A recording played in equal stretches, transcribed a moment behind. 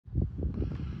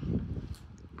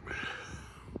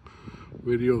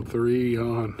Video 3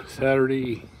 on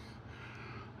Saturday,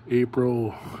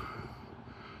 April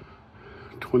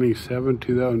 27,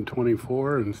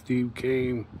 2024, and Steve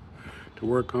came to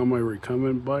work on my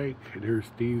recumbent bike, and here's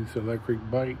Steve's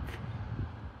electric bike.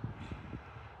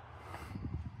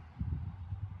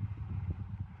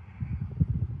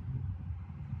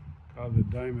 Called the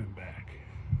Diamondback.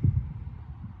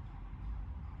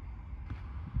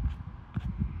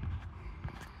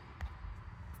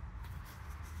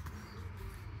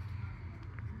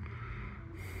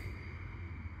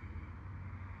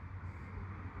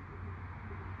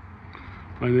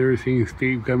 I've never seen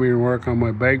Steve come here and work on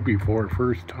my bike before,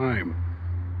 first time.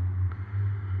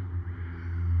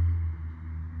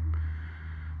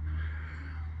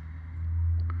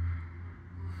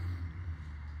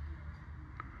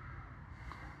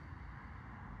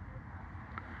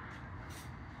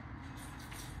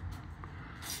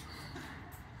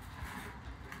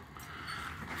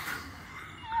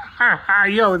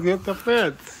 You always hit the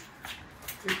fence.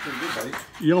 It's pretty good, buddy.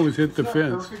 You always hit the It's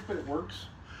fence. not perfect, but it works.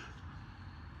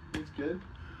 It's good.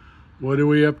 What do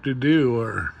we have to do,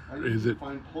 or I is it?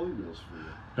 find pulley wheels for you,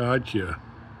 Gotcha.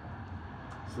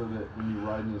 so that when you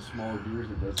ride in the smaller gears,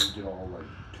 it doesn't get all like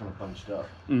kind of bunched up.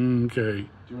 Okay. Do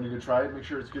you want to go try it? Make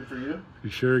sure it's good for you. You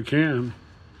sure can.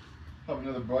 Have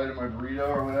another bite of my burrito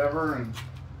or whatever, and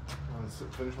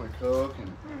finish my Coke.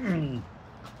 And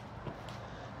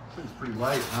it's pretty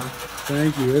light, huh?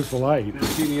 Thank you. It's light. You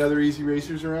see any other easy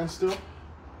racers around still?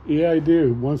 Yeah, I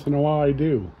do. Once in a while, I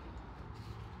do.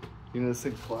 You know, this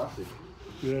thing's classic.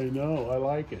 Yeah, I know. I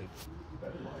like it. I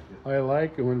like it. I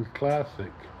like it when it's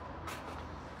classic.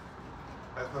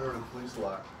 That's my over the police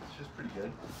lock. It's just pretty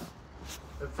good.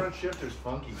 The front shifter's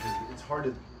funky because it's hard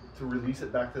to release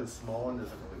it back to the small one.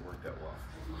 Doesn't really work that well.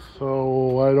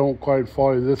 So I don't quite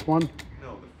follow this one.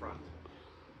 No, the front.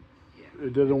 Yeah.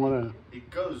 It doesn't want to. It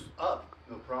goes up,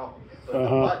 no problem. But the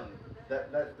button,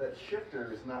 that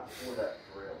shifter is not for that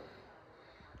drill.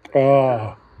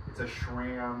 It's a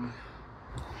SRAM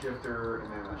shifter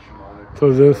and then a Shimano.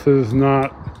 So this is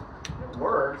not. It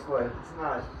works, but it's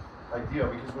not ideal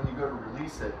because when you go to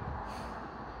release it,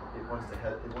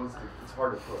 it's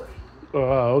hard to push.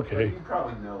 Okay. But you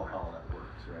probably know how that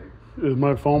works, right? Is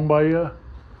my phone by you?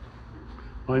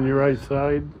 On your right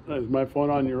side? Is my phone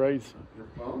on your right side? Your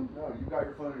phone? No, you got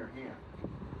your phone in your hand.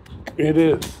 It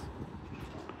is.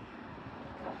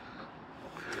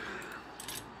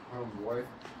 Oh boy.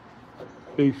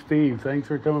 Hey Steve, thanks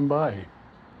for coming by.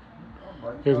 Oh,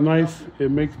 buddy. It's nice.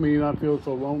 It makes me not feel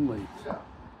so lonely. Yeah.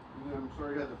 I'm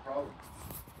sorry you had the problem.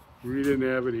 We didn't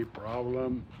have any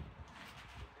problem.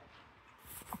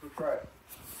 Let's try it.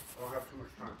 I don't have too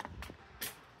much time.